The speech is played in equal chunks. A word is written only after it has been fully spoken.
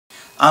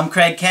I'm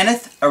Craig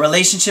Kenneth, a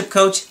relationship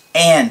coach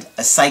and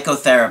a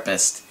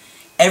psychotherapist.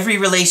 Every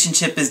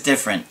relationship is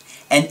different,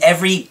 and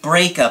every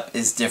breakup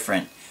is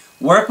different.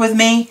 Work with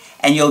me,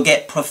 and you'll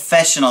get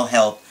professional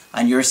help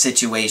on your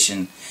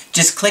situation.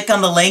 Just click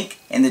on the link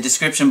in the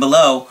description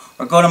below,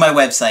 or go to my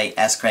website,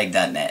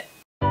 askcraig.net.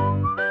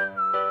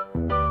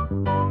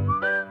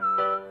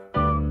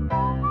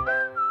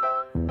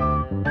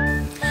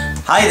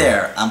 Hi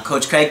there, I'm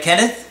Coach Craig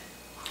Kenneth.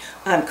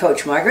 I'm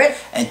Coach Margaret.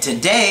 And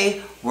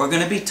today, we're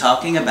going to be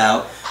talking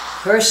about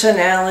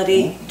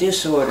personality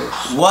disorders.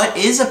 What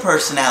is a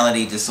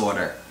personality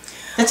disorder?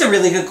 That's a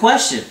really good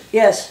question.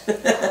 Yes.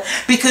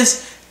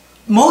 Because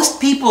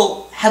most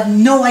people have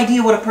no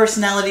idea what a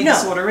personality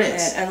disorder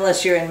is.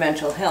 Unless you're in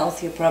mental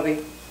health, you probably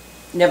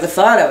never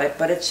thought of it,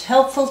 but it's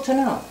helpful to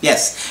know.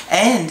 Yes,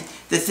 and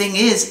the thing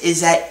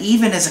is that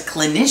even as a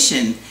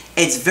clinician,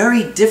 it's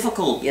very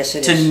difficult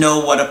to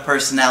know what a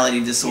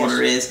personality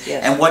disorder is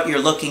and what you're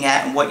looking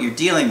at and what you're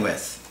dealing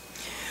with.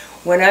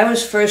 When I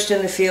was first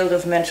in the field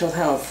of mental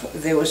health,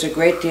 there was a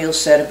great deal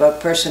said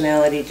about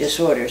personality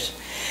disorders.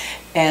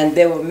 And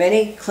there were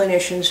many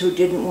clinicians who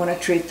didn't want to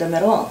treat them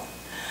at all.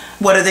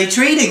 What are they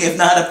treating if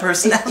not a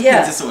personality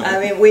disorder? I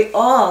mean, we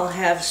all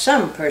have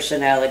some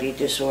personality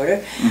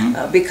disorder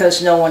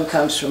because no one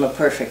comes from a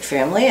perfect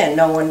family and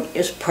no one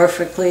is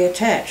perfectly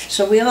attached.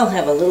 So we all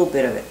have a little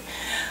bit of it.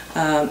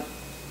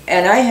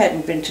 And I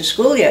hadn't been to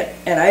school yet,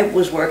 and I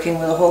was working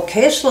with a whole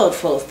caseload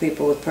full of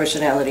people with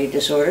personality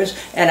disorders,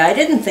 and I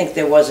didn't think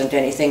there wasn't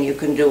anything you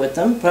can do with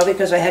them, probably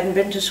because I hadn't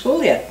been to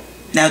school yet.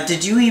 Now,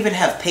 did you even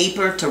have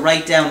paper to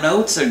write down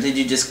notes, or did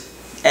you just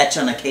etch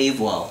on a cave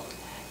wall?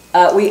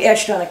 We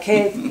etched on a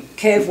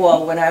cave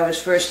wall when I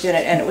was first in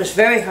it, and it was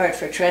very hard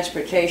for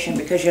transportation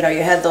because, you know,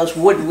 you had those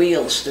wood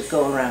wheels that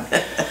go around.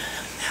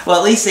 Well,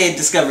 at least they had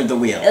discovered the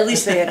wheel. At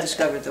least they had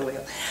discovered the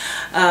wheel.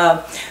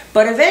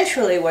 But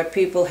eventually what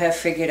people have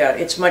figured out,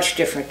 it's much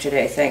different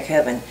today, thank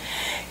heaven,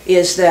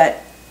 is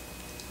that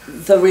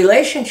the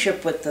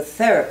relationship with the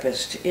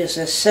therapist is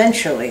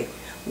essentially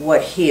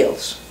what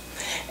heals.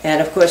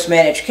 And of course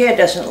managed care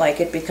doesn't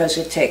like it because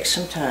it takes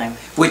some time.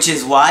 Which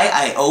is why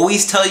I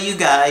always tell you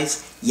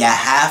guys, you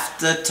have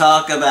to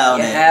talk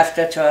about it. You have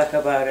to talk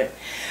about it.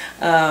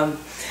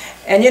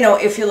 And you know,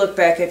 if you look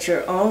back at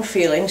your own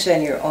feelings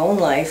and your own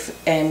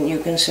life, and you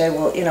can say,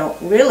 well, you know,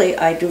 really,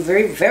 I do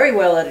very, very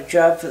well at a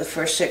job for the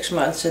first 6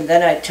 months, and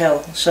then I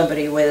tell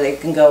somebody where they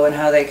can go and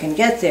how they can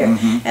get there.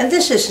 And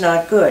this is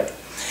not good.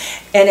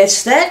 And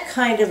it's that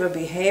kind of a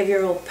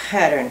behavioral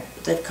pattern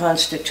that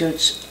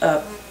constitutes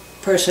a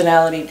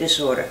personality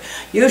disorder.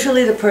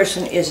 Usually the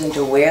person isn't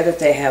aware that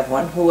they have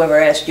one, whoever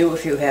asked you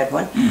if you had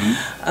one.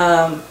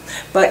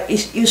 But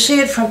you see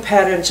it from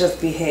patterns of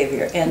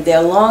behavior, and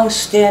they're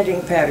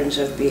long-standing patterns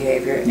of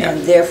behavior,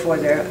 and therefore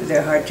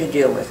they're hard to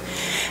deal with.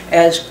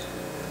 As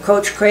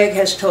Coach Craig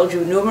has told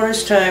you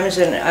numerous times,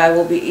 and I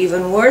will be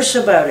even worse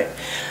about it,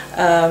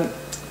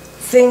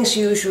 things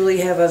usually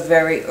have a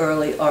very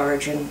early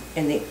origin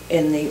in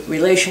the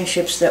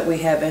relationships that we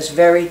have as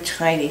very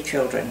tiny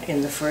children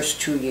in the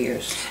first 2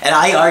 years. And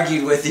I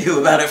argued with you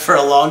about it for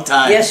a long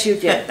time. Yes, you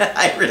did.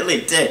 I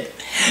really did.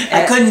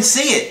 I couldn't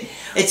see it.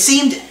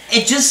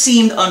 It just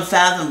seemed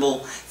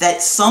unfathomable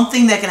that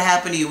something that can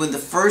happen to you in the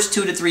first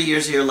 2 to 3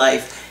 years of your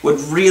life would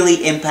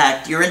really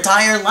impact your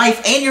entire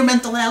life and your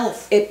mental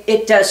health.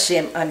 It does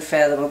seem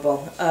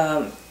unfathomable.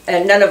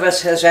 And none of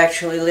us has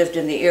actually lived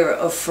in the era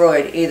of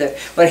Freud either.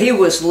 But he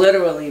was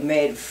literally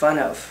made fun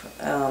of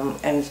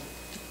and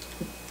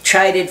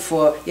chided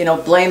for, you know,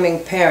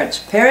 blaming parents.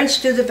 Parents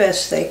do the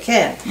best they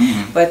can,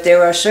 but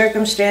there are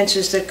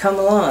circumstances that come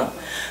along.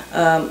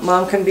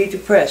 Mom can be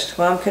depressed.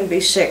 Mom can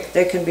be sick.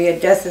 There can be a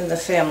death in the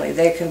family.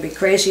 There can be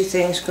crazy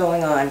things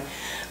going on.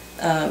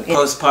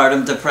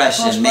 Postpartum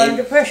depression. Postpartum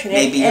depression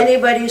in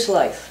anybody's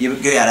life. You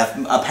got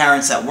a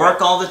parents at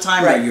work all the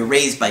time, or you're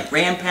raised by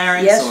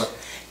grandparents, or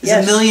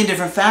there's a million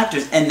different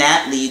factors, and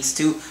that leads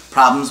to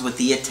problems with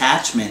the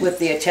attachment. With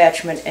the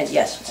attachment, and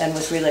and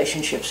with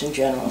relationships in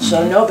general.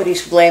 So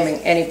nobody's blaming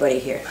anybody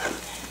here.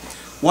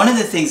 One of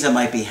the things that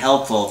might be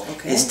helpful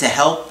is to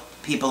help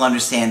people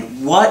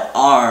understand what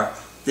are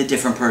the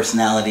different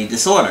personality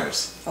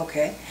disorders.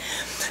 Okay.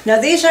 Now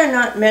these are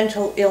not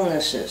mental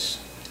illnesses,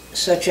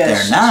 such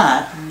as... They're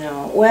not?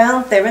 No.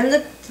 Well,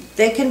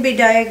 they can be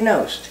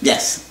diagnosed.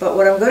 Yes. But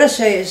what I'm going to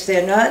say is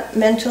they're not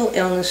mental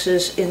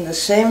illnesses in the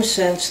same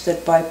sense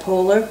that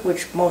bipolar,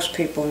 which most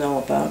people know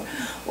about,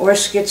 or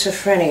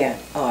schizophrenia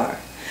are.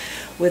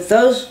 With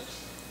those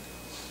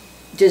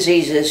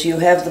diseases, you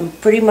have them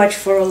pretty much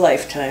for a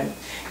lifetime.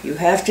 You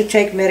have to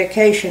take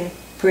medication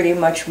pretty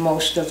much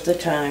most of the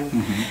time.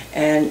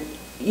 And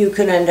you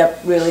can end up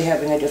really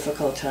having a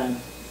difficult time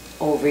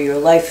over your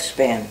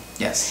lifespan.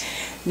 Yes.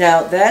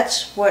 Now,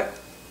 that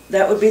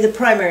would be the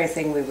primary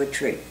thing we would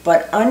treat.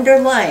 But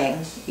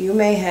underlying, you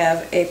may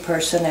have a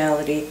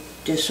personality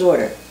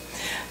disorder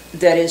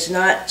that is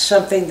not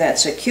something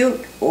that's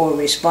acute or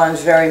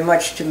responds very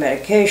much to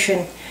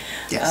medication.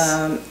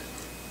 Yes.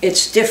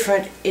 It's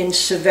different in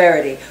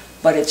severity.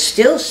 but it's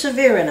still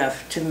severe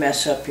enough to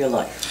mess up your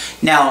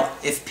life. Now,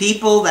 if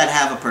people that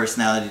have a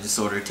personality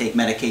disorder take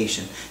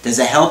medication, does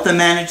it help them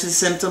manage the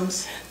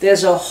symptoms?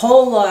 There's a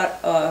whole lot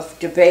of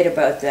debate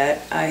about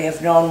that. I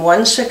have known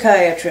one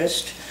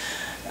psychiatrist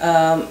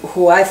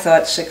who I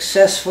thought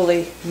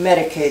successfully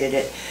medicated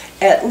it,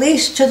 at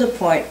least to the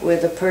point where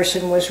the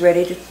person was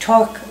ready to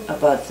talk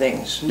about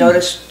things.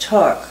 Notice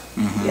talk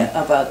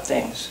about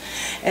things.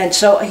 And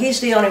so he's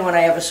the only one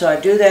I ever saw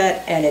do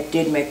that, and it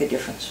did make a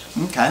difference.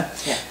 Okay.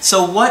 Yeah.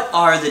 So what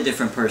are the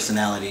different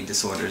personality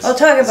disorders? I'll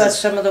talk about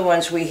some of the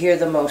ones we hear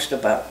the most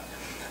about.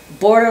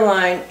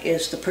 Borderline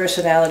is the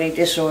personality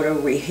disorder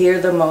we hear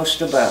the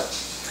most about.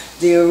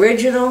 The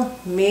original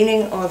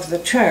meaning of the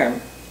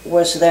term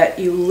was that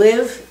you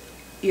live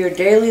your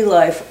daily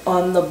life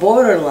on the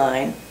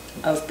borderline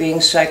of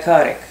being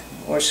psychotic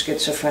or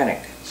schizophrenic.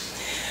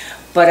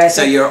 But I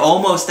so you're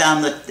almost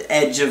on the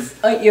edge of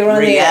you're on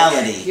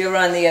reality. The edge. You're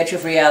on the edge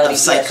of reality. Of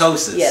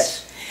psychosis.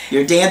 Yes.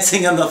 You're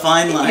dancing on the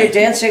fine line. You're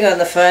dancing on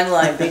the fine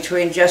line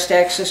between just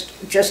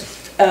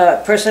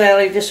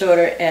personality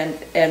disorder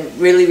and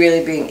really,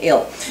 really being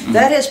ill.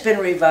 That has been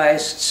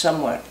revised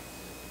somewhat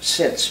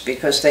since,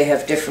 because they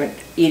have different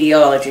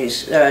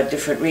etiologies,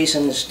 different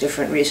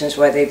reasons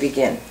why they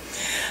begin.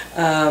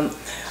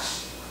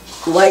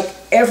 Like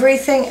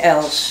everything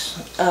else,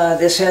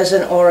 this has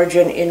an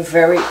origin in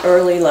very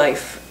early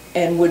life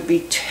and would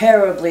be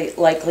terribly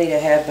likely to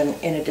happen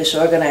in a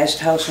disorganized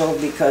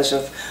household because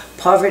of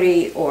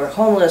poverty or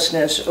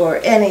homelessness or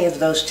any of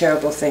those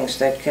terrible things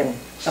that can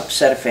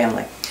upset a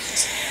family.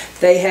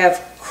 They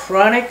have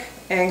chronic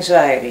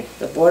anxiety.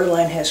 The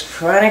borderline has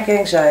chronic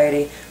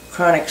anxiety,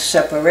 chronic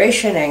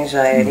separation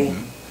anxiety,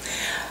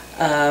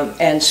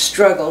 and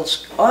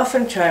struggles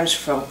oftentimes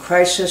from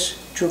crisis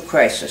to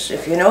crisis.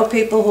 If you know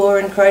people who are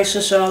in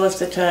crisis all of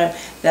the time,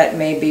 that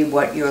may be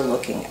what you're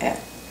looking at.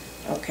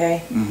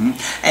 Okay?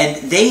 And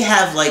they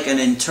have like an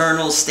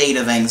internal state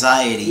of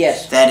anxiety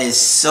that is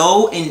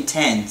so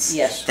intense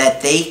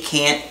that they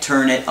can't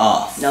turn it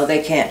off. No,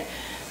 they can't.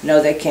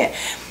 No, they can't.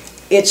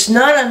 It's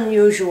not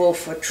unusual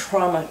for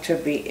trauma to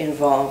be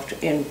involved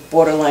in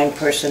borderline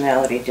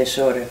personality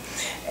disorder.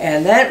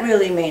 And that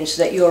really means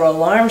that your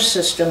alarm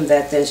system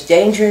that there's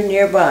danger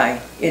nearby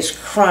is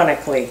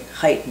chronically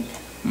heightened.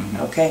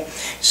 Okay?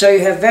 So you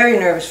have very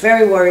nervous,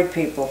 very worried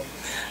people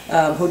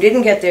who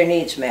didn't get their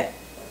needs met.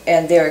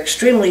 And they're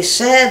extremely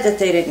sad that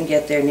they didn't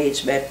get their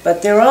needs met,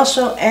 but they're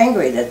also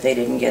angry that they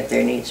didn't get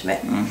their needs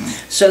met.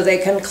 So they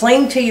can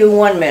cling to you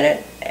one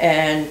minute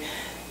and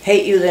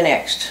hate you the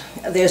next.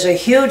 There's a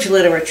huge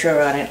literature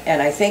on it,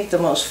 and I think the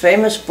most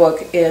famous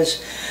book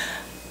is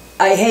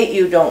I Hate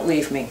You, Don't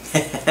Leave Me.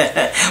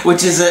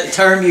 Which is a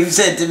term you've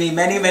said to me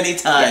many, many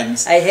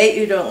times. I hate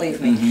you, don't leave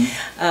me.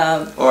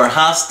 Or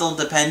hostile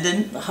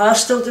dependent.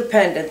 Hostile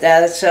dependent,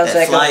 that sounds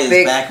that like a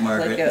big, back,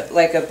 Margaret.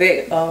 like a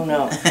big, oh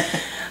no.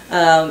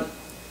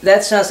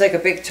 That sounds like a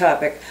big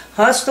topic.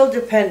 Hostile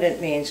dependent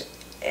means,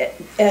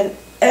 and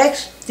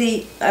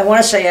I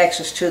want to say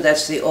axis too,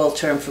 that's the old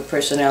term for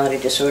personality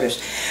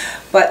disorders.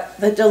 But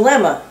the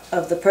dilemma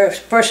of the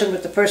person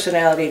with the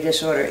personality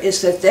disorder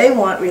is that they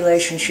want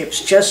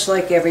relationships just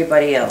like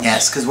everybody else.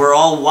 Yes, because we're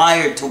all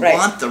wired to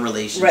want the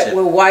relationship. Right,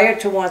 we're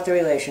wired to want the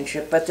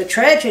relationship. But the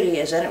tragedy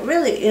is, and it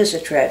really is a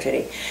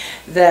tragedy,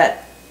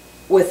 that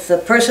with the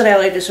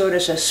personality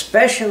disorders,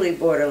 especially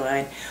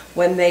borderline,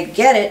 when they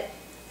get it,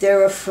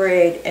 they're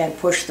afraid and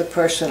push the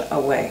person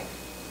away.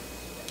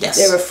 Yes.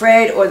 They're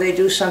afraid, or they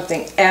do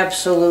something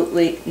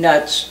absolutely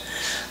nuts.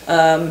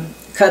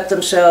 Cut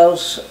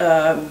themselves,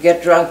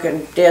 get drunk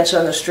and dance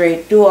on the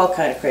street, do all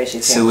kind of crazy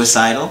things.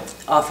 Suicidal?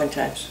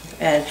 Oftentimes.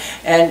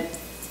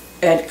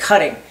 And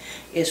cutting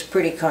is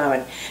pretty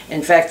common.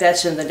 In fact,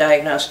 that's in the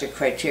diagnostic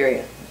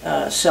criteria,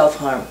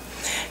 self-harm.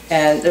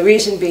 And the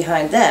reason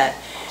behind that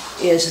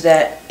is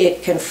that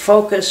it can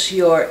focus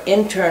your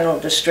internal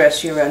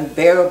distress, your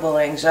unbearable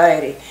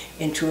anxiety,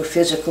 into a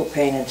physical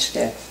pain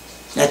instead.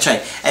 That's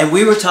right. And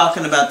we were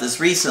talking about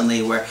this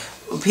recently, where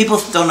people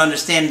don't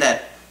understand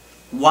that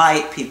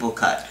why people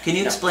cut. Can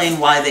you explain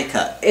why they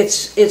cut?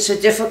 It's a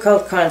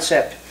difficult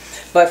concept.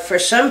 But for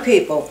some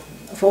people,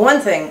 for one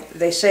thing,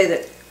 they say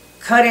that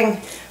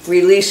cutting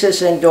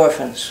releases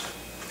endorphins.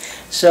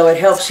 So it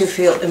helps you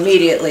feel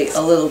immediately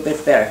a little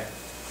bit better.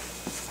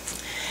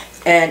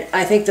 And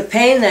I think the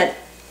pain that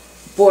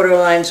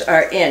borderlines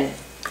are in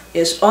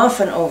is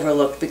often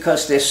overlooked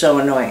because they're so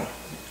annoying.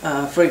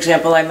 For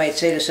example, I might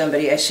say to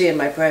somebody I see in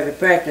my private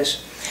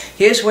practice,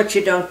 here's what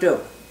you don't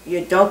do.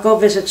 You don't go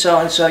visit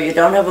so-and-so, you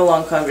don't have a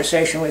long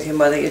conversation with your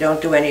mother, you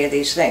don't do any of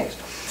these things.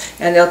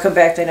 And they'll come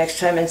back the next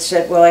time and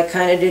said, well, I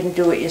kind of didn't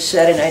do what you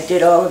said, and I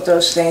did all of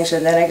those things,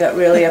 and then I got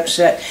really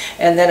upset,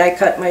 and then I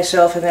cut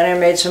myself, and then I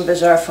made some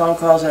bizarre phone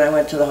calls, and I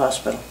went to the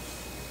hospital.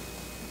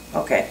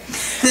 Okay.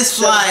 This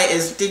fly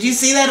is, did you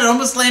see that? It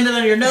almost landed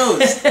on your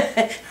nose.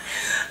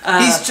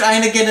 He's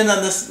trying to get in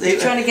on this.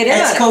 He's trying to get in on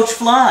it. It's Coach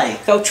Fly.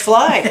 Coach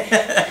Fly.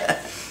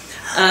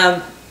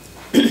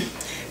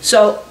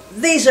 So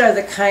these are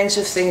the kinds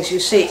of things you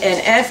see. And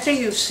after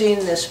you've seen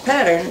this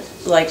pattern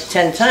like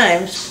 10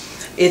 times,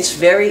 It's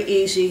very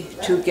easy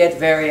to get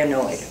very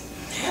annoyed.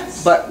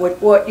 But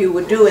what you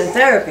would do in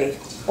therapy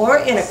or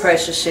in a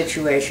crisis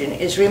situation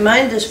is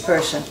remind this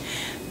person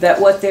that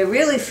what they're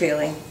really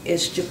feeling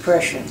is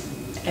depression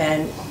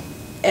and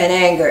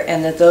anger,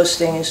 and that those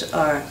things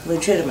are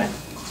legitimate.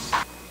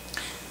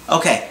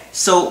 Okay,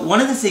 so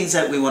one of the things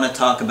that we want to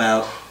talk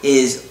about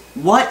is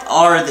what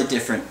are the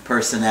different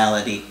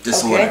personality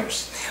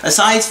disorders,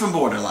 aside from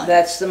borderline?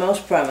 That's the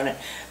most prominent.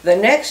 The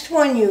next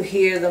one you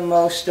hear the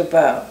most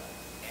about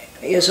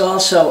is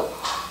also,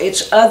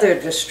 it's other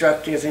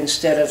destructive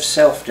instead of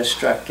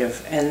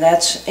self-destructive, and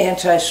that's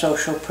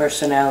antisocial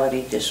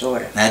personality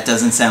disorder. That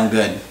doesn't sound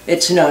good.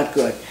 It's not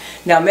good.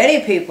 Now,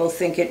 many people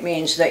think it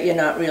means that you're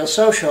not real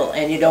social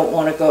and you don't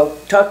want to go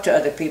talk to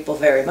other people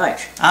very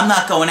much. I'm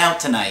not going out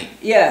tonight.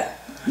 Yeah.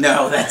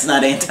 No, that's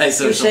not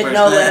antisocial. You said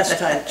no last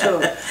time,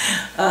 too.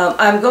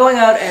 I'm going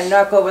out and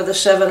knock over the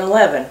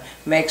 7-Eleven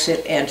makes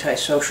it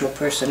antisocial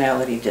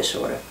personality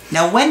disorder.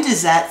 Now, when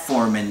does that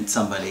form in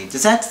somebody?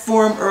 Does that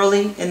form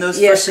early in those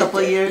first couple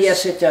of years?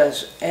 Yes, it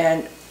does,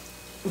 and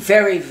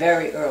very,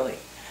 very early.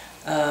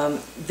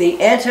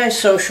 The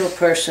antisocial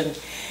person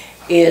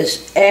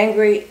is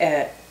angry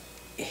at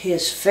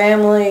his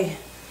family,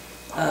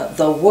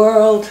 the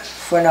world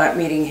for not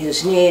meeting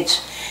his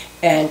needs,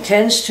 and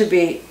tends to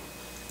be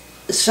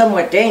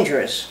somewhat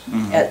dangerous,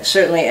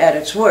 certainly at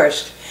its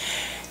worst,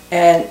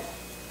 and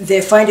they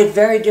find it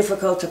very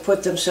difficult to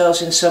put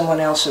themselves in someone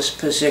else's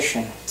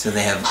position. So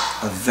they have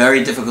a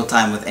very difficult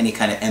time with any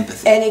kind of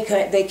empathy.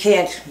 They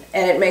can't,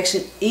 and it makes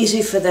it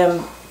easy for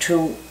them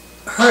to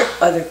hurt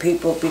other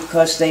people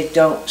because they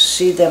don't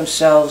see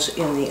themselves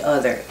in the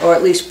other, or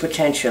at least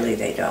potentially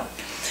they don't.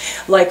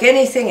 Like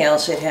anything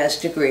else, it has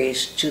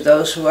degrees. To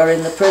those who are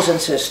in the prison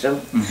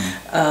system,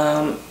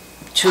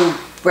 to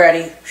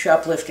bratty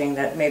shoplifting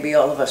that maybe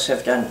all of us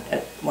have done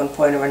at one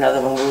point or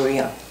another when we were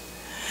young.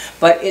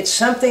 But it's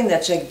something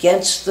that's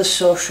against the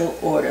social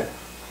order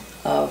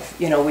of,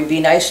 you know, we be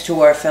nice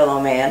to our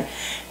fellow man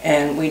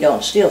and we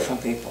don't steal from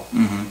people.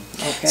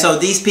 Okay? So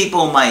these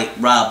people might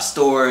rob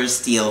stores,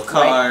 steal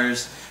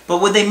cars, but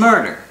would they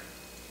murder?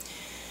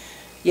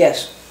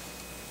 Yes,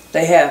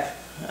 they have.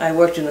 I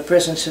worked in the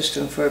prison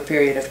system for a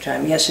period of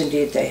time. Yes,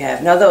 indeed, they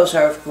have. Now, those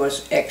are, of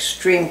course,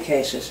 extreme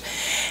cases.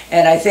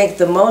 And I think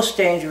the most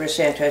dangerous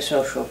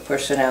antisocial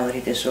personality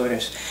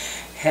disorders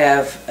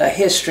have a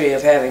history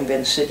of having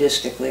been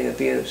sadistically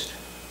abused.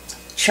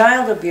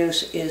 Child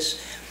abuse is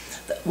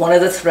one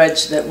of the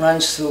threads that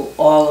runs through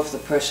all of the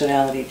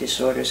personality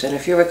disorders. And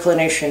if you're a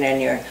clinician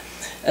and you're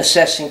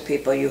assessing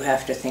people, you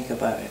have to think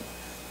about it.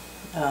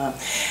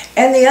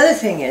 And the other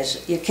thing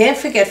is, you can't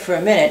forget for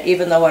a minute,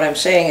 even though what I'm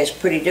saying is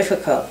pretty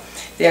difficult,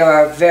 there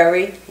are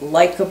very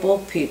likable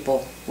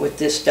people with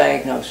this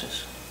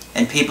diagnosis.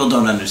 And people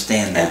don't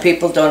understand that. And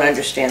people don't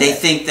understand They that.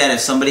 think that if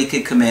somebody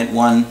could commit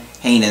one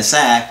heinous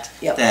act,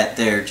 that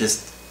they're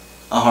just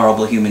a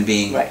horrible human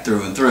being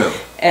through and through.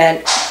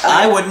 And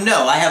I wouldn't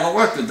know. I haven't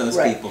worked with those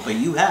people, but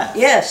you have.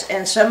 Yes,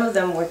 and some of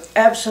them were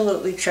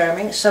absolutely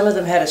charming. Some of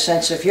them had a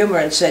sense of humor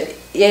and said,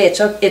 yeah,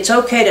 it's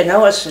okay to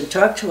know us and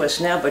talk to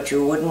us now, but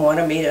you wouldn't want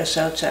to meet us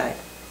outside.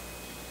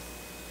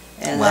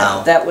 And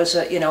that was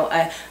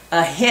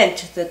a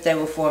hint that they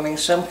were forming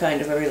some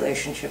kind of a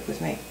relationship with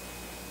me.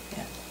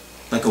 Yeah.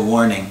 Like a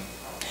warning.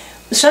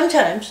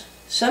 Sometimes,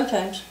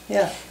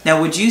 yeah. Now,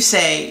 would you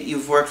say,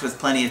 you've worked with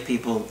plenty of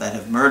people that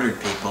have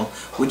murdered people,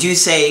 would you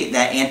say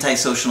that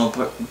antisocial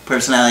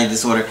personality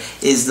disorder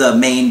is the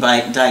main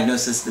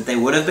diagnosis that they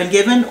would have been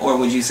given, or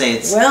would you say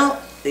it's...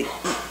 Well,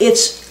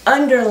 it's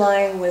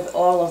underlying with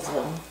all of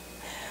them,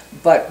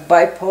 but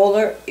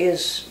bipolar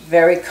is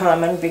very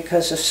common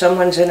because if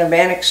someone's in a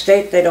manic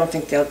state, they don't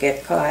think they'll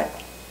get caught.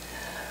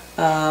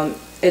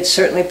 It's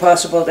certainly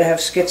possible to have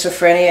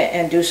schizophrenia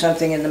and do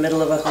something in the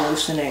middle of a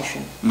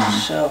hallucination.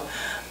 So.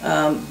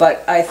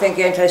 But I think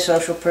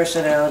antisocial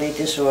personality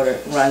disorder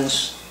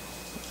runs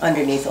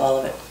underneath all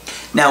of it.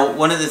 Now,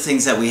 one of the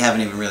things that we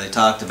haven't even really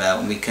talked about,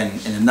 and we can,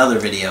 in another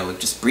video,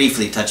 just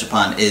briefly touch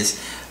upon,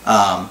 is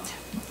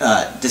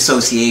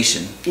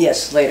dissociation.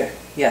 Yes, later,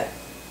 yeah.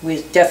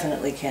 We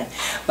definitely can.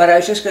 But I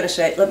was just going to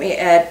say, let me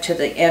add to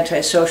the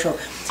antisocial.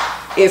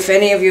 If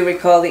any of you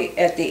recall,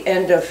 at the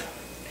end of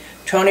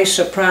Tony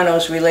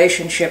Soprano's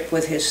relationship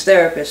with his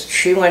therapist,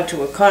 she went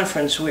to a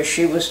conference where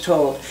she was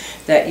told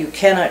that you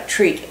cannot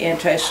treat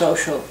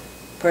antisocial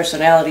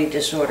personality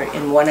disorder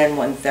in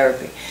one-on-one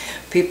therapy.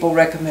 People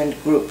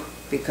recommend group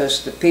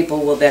because the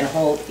people will then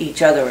hold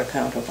each other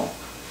accountable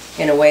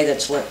in a way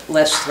that's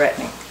less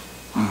threatening.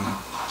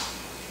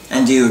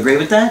 And do you agree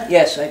with that?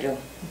 Yes, I do.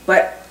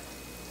 But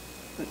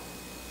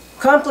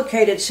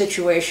complicated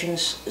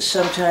situations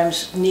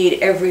sometimes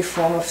need every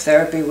form of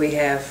therapy we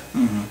have.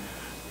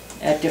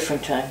 At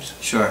different times.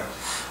 Sure.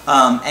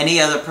 Any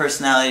other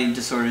personality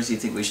disorders you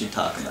think we should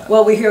talk about?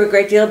 Well, we hear a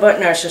great deal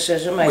about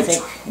narcissism. I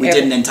think we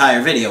did an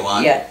entire video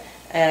on. Yeah,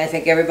 and I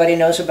think everybody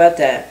knows about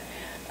that.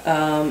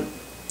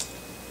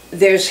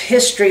 There's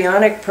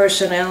histrionic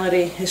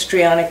personality.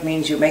 Histrionic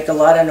means you make a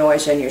lot of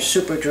noise and you're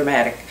super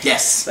dramatic.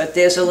 Yes. But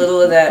there's a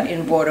little of that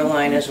in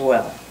borderline as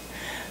well.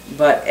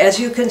 But as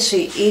you can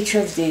see, each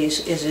of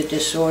these is a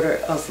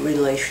disorder of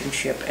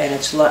relationship, and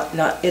it's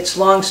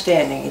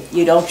long-standing.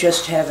 You don't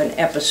just have an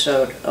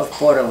episode of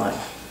borderline,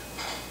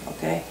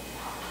 okay?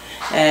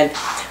 And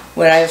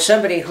when I have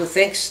somebody who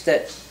thinks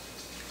that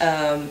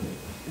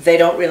they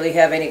don't really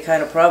have any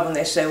kind of problem,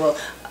 they say, well,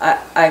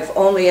 I've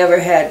only ever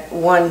had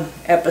one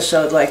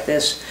episode like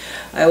this.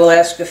 I will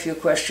ask a few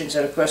questions,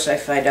 and of course I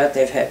find out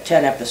they've had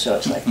 10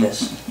 episodes like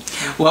this.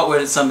 What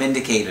were some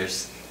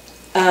indicators?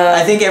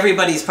 I think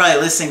everybody's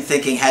probably listening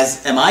thinking,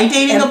 am I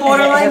dating a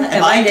borderline?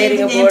 Am I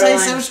dating an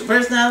antisocial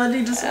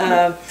personality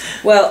disorder?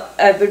 Well,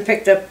 I've been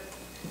picked up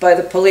by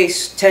the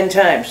police 10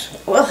 times.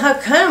 Well, how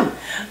come?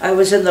 I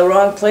was in the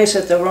wrong place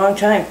at the wrong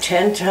time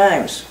 10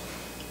 times.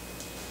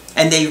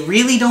 And they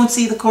really don't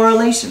see the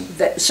correlation?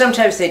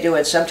 Sometimes they do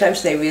it,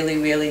 sometimes they really,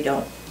 really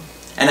don't.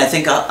 And I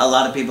think a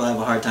lot of people have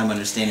a hard time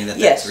understanding that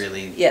that's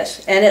really...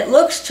 Yes, and it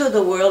looks to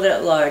the world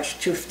at large,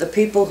 to the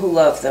people who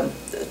love them,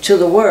 to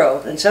the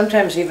world, and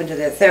sometimes even to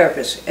their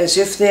therapists, as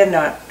if they're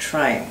not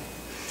trying.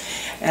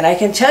 And I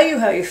can tell you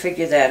how you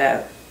figure that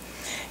out.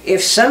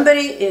 If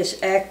somebody is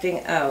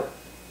acting out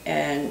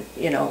and,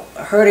 you know,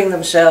 hurting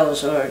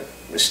themselves or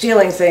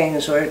stealing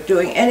things or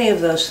doing any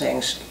of those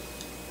things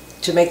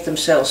to make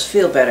themselves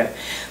feel better,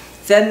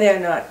 then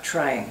they're not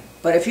trying.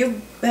 But if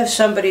you have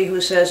somebody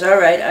who says, all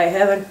right, I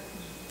haven't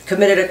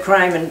committed a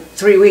crime in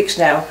 3 weeks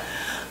now,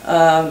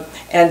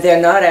 and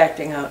they're not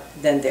acting out,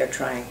 then they're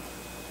trying.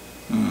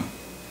 Mm.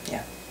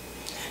 Yeah.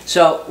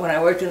 So when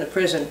I worked in the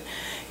prison,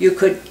 you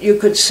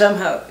could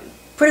somehow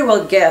pretty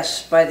well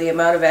guess by the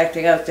amount of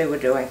acting out they were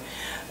doing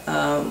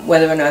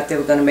whether or not they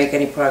were going to make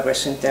any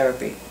progress in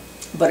therapy.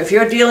 But if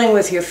you're dealing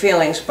with your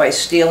feelings by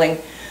stealing,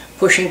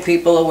 pushing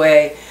people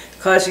away,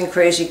 causing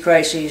crazy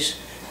crises,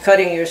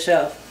 cutting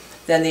yourself,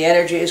 then the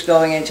energy is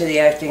going into the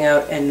acting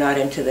out and not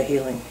into the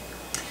healing.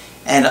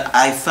 And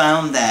I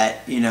found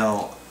that, you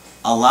know,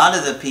 a lot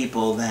of the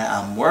people that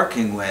I'm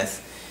working with,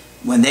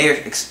 when they're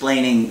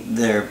explaining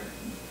their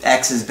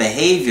ex's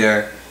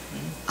behavior,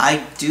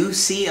 I do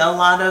see a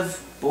lot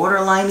of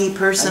borderline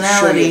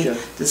personality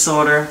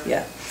disorder.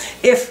 Yeah.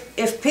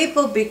 If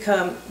people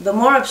become, the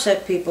more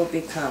upset people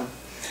become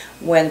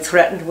when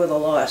threatened with a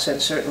loss,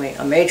 and certainly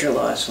a major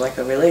loss like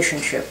a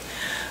relationship,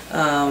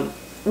 the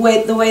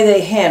way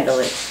they handle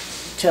it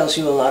tells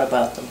you a lot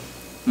about them.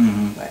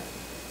 Mm-hmm. Right.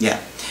 Yeah.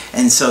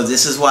 And so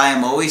this is why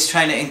I'm always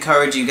trying to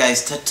encourage you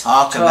guys to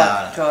talk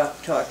about it.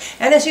 Talk.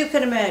 And as you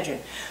can imagine,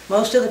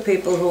 most of the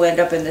people who end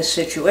up in this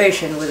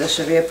situation with a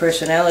severe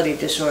personality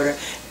disorder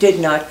did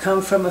not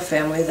come from a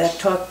family that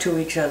talked to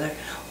each other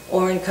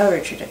or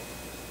encouraged it.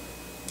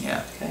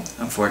 Yeah, okay.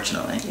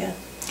 Unfortunately. Yeah.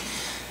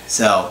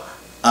 So,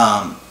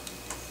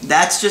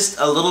 that's just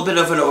a little bit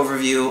of an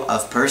overview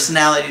of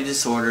personality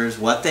disorders,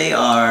 what they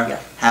are, yeah.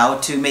 How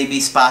to maybe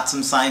spot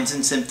some signs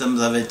and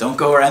symptoms of it. Don't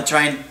go around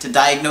trying to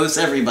diagnose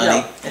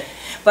everybody. No.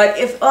 But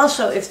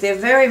if they're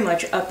very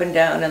much up and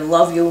down and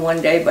love you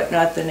one day but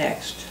not the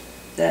next,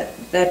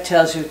 that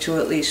tells you to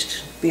at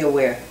least be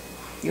aware.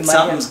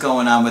 Something's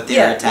going on with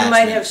their attachment. You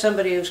might have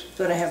somebody who's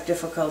going to have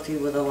difficulty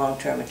with a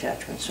long-term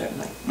attachment,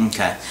 certainly.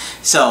 Okay.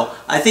 So,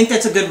 I think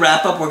that's a good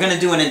wrap-up. We're going to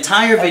do an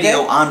entire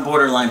video on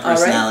borderline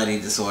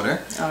personality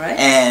disorder. All right.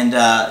 And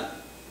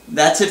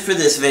that's it for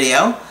this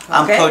video.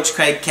 I'm Coach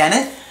Craig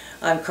Kenneth.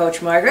 I'm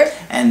Coach Margaret.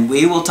 And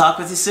we will talk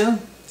with you soon.